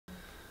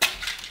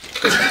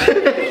Don't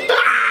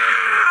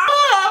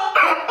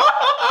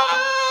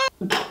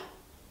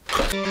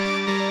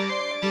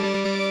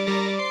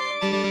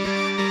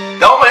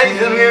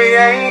mention me,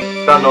 ain't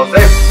done no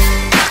sex.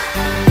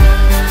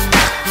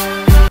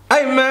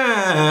 Hey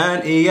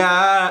man,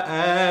 yeah,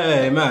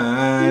 hey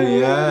man,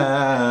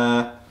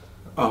 yeah.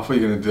 Oh, I thought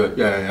you were gonna do it.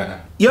 Yeah.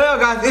 Yo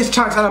guys, it's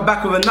Chunks and I'm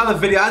back with another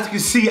video. As you can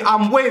see,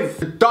 I'm with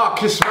the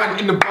darkest man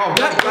in the world.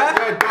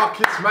 Yeah.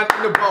 Darkest man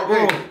in the world.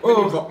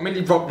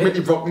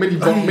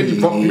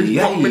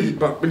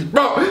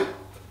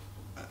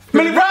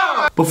 Mini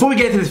rock. Before we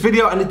get into this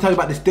video, I need to tell you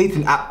about this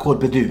dating app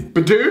called Badoo.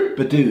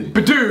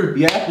 Badoo?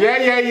 Yeah?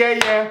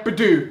 Yeah.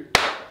 Badoo.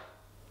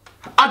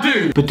 I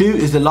do. Badoo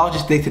is the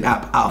largest dating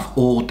app out of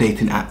all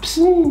dating apps.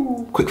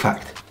 Ooh. Quick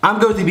fact. I'm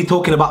going to be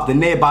talking about the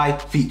nearby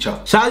feature.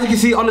 So as you can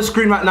see on the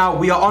screen right now,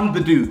 we are on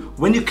Badoo.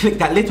 When you click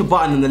that little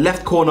button in the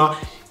left corner,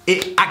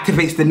 it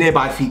activates the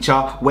nearby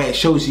feature where it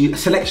shows you a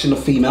selection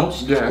of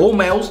females, or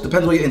males,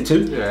 depends what you're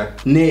into,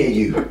 near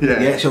you.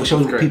 So it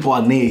shows what people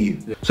are near you.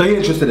 So you're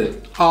interested in?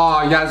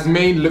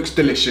 Yasmin looks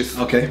delicious.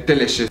 Okay.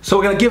 Delicious. So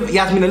we're gonna give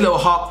Yasmin a little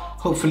heart.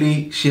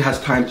 Hopefully she has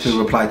time to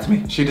reply to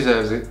me. She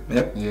deserves it.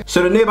 Yep. Yeah.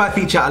 So the nearby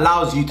feature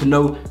allows you to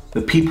know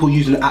the people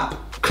using the app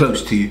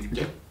close to you.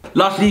 Yeah.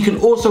 Lastly, you can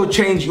also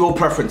change your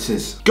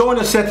preferences. Go on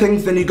your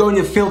settings, then you go in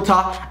your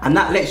filter, and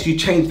that lets you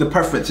change the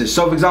preferences.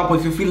 So for example,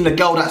 if you're feeling a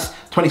girl that's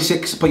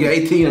 26, but you're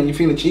 18 and you're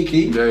feeling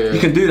cheeky, you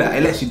can do that,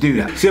 it lets you do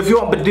that. So if you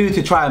want Badoo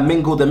to try and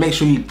mingle, then make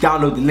sure you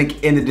download the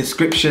link in the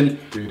description.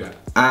 Do that.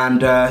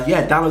 And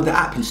yeah, download the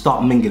app and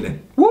start mingling.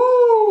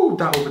 Woo!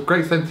 That was a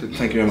great sentence.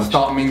 Thank you very much.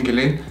 Start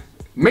mingling.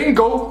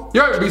 Mingle,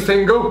 you won't be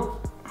single.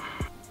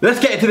 Let's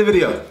get into the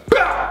video.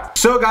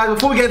 So guys,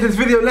 before we get into this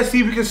video, let's see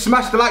if we can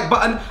smash the like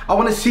button. I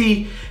want to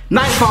see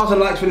 9,000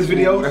 likes for this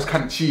video. Ooh, that's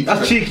kind of cheeky.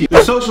 That's cheeky.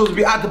 The socials will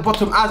be at the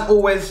bottom as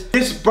always.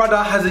 This brother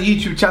has a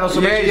YouTube channel,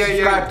 so make sure you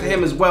subscribe to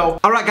him as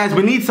well. Alright guys,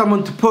 we need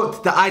someone to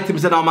put the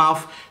items in our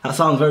mouth. That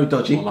sounds very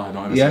dodgy.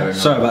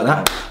 Sorry about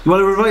that. You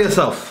want to reveal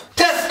yourself?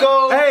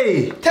 Tesco!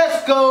 Hey!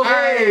 Tesco!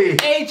 Hey!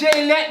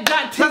 AJ, let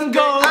that thing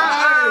go!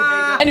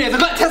 Anyways, I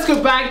got a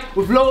Tesco bag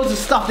with loads of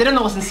stuff. They don't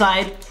know what's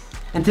inside.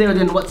 And today we're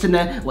doing what's in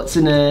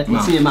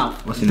your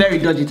mouth. Very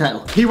dodgy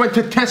title. He went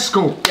to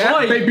Tesco.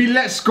 Yeah. Baby,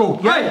 let's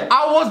go. Yeah.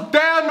 I was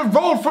there on the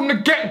road from the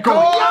get-go.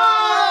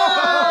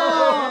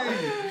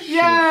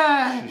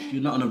 Yeah.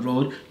 You're not on the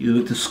road, you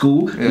went to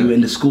school, you were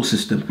in the school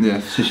system. Yeah.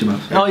 Shush your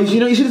mouth. Oh,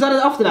 you know, you should have done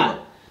it after that.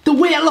 The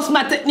way I lost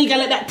my technique, I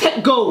let that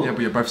tech go. Yeah,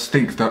 but your breath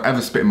stinks. Don't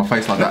ever spit in my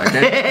face like that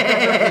again.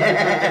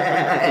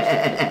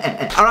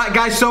 Alright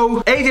guys, so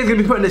AJ is going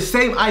to be putting the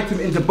same item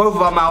into both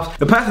of our mouths.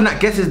 The person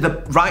that guesses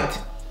the right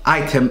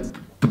item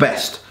the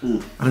best. I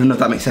don't know if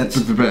that makes sense.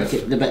 The best.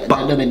 Okay, the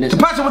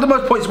person with the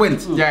most points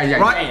wins. Yeah.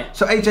 Right?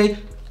 So AJ,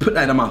 put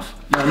that in the mouth.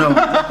 No.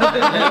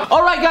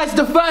 Alright guys,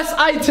 the first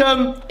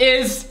item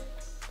is...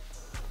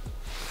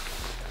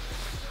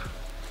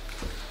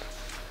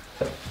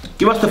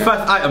 Give us the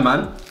first item,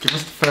 man. Give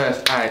us the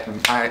first item.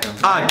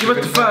 Give us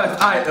the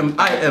first item.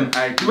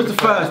 Give us the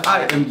first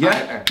item,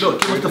 yeah?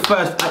 Look, give us the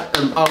first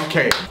item.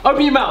 Okay.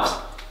 Open your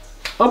mouth.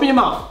 Open your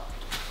mouth.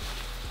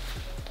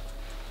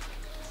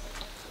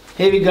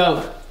 Here we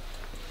go.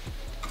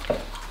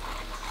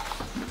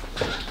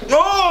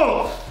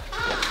 Oh!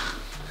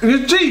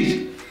 It's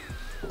cheese.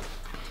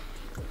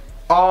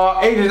 Oh,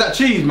 AJ, is that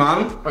cheese,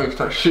 man? Oh, it's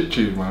that shit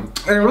cheese, man.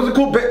 Hey, what's it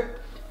called? Baby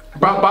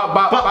Bell.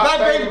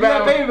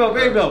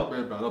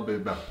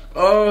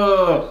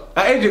 Oh,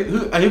 AJ,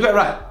 who got it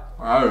right?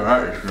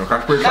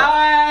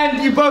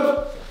 And you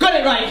both got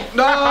it right.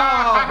 No,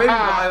 Baby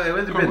Bell.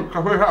 Where's the bin?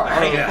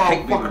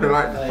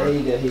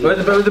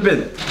 Where's the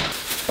bin?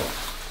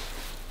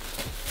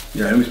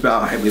 Yeah, let me spit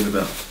out. I hate Baby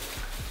Bell.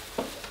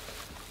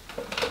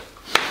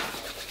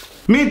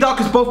 Me and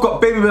Darkus both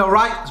got Baby Bell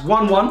right. It's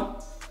 1-1.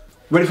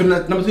 Ready for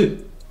number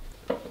 2?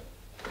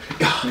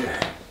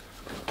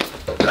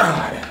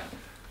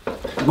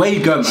 Where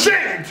you go, man?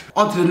 Shit!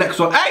 On to the next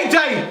one.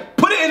 AJ,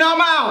 put it in our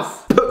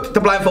mouth. Put the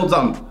blindfolds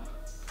on.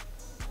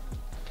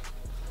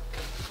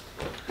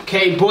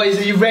 Okay, boys,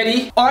 are you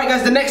ready? All right,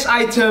 guys, the next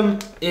item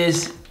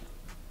is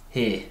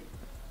here.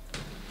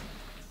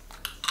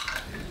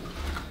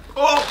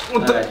 Oh,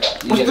 what's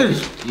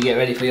this? You get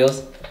ready for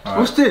yours? Right.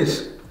 What's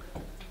this?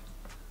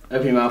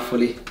 Open your mouth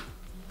fully.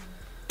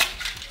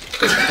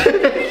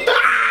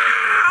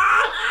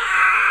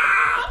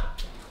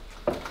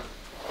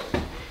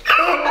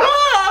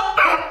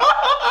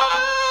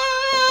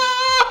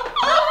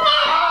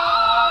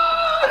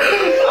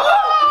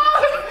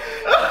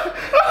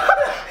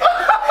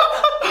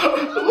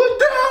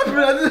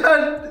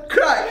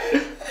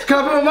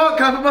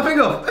 Can I put my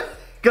finger off?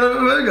 Can I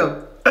put my finger off?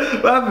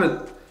 What happened?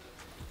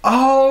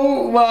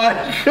 Oh my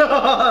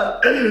god!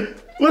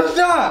 What's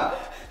that?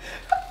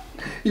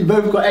 You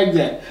both got egg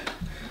there.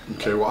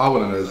 Okay, what I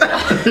want to know is...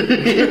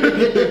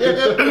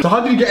 So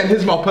how did you get in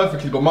his mouth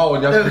perfectly, but my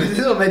one, you have to...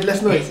 This one made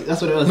less noise,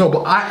 that's what it was. No,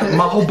 but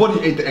my whole body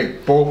ate the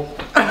egg, bro.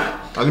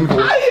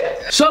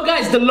 So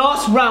guys, the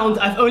last round,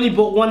 I've only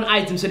bought one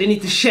item, so they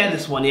need to share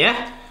this one,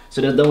 yeah?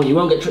 So you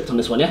won't get tricked on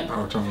this one, yeah?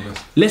 I'll try my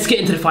best. Let's get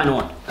into the final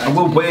one. I'm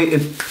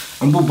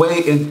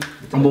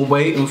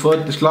waiting for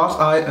this last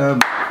item.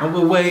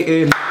 I'm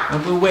waiting for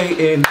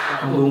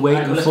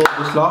this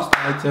last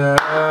item.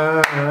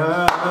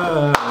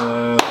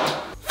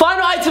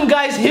 Final item,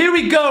 guys, here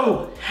we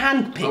go.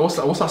 Handpick. What's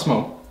that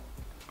smell?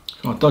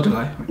 Oh, dodge a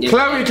lie. Yeah.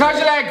 Chloe, close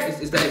your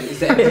legs! It's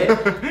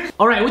there.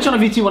 Alright, which one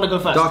of you two want to go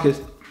first?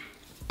 Darkest.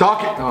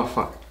 Dark. Oh,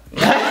 fuck.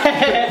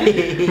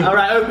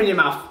 Alright, open your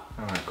mouth.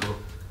 Alright, cool.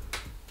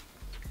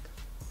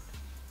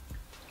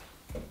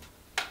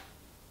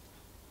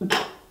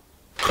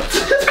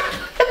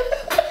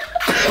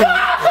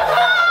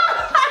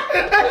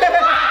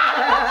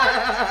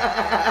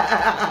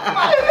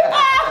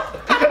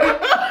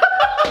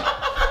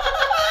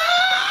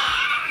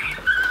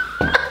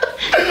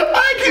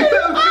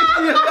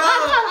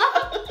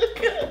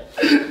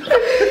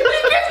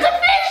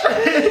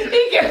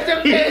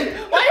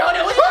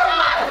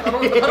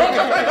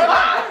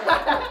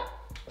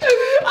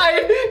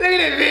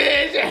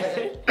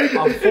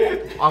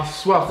 I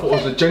swear I thought it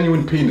was a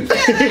genuine penis. The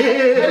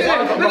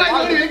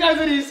guy's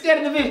really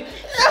scared of the fish.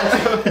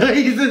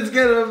 He's just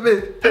scared of a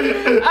fish.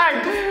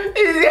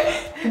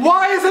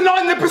 Why is it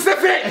not in the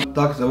Pacific?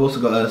 Darkest, I've also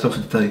got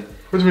something to tell you.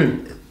 What do you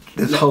mean?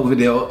 This whole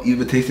video, you've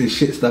been tasting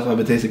shit stuff, I've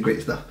been tasting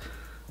great stuff.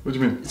 What do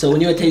you mean? So when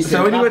you were tasting,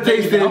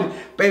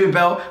 Baby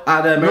Bell,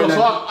 I had No,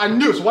 so I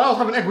knew it, so why else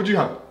have an egg? What do you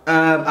have?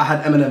 I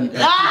had M&M.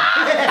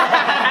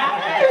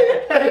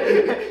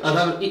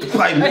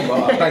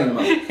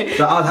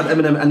 So I had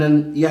M&M and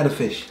then you had a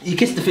fish. you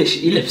kissed the fish.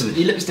 You lips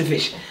the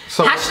fish.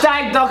 So-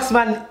 Hashtag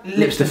Dogsman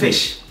lips the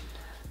fish.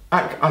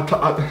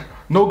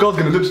 No girl's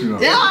gonna lips you now.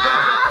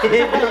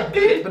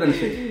 But then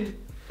fish.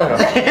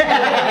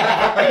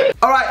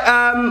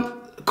 Alright,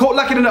 Caught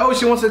Lacking in the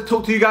Ocean wants to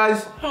talk to you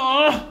guys.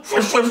 And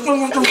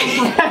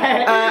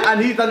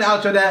he's done the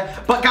outro there.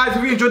 But guys,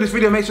 if you enjoyed this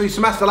video, make sure you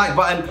smash the like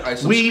button.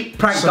 We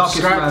pranked Darkest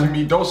Subscribe to Man.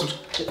 me, don't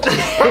subscribe.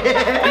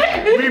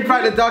 We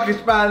pranked the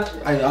Darkest Man.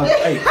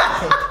 Hey,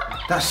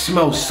 that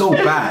smells so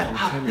bad.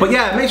 But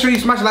yeah, make sure you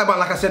smash the like button.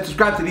 Like I said,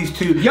 subscribe to these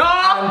two. Yo!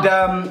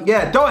 And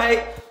yeah, don't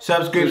hate.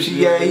 Subscription.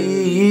 Yeah. Look at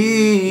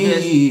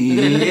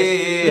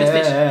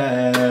this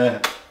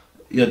fish.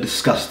 You're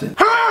disgusting.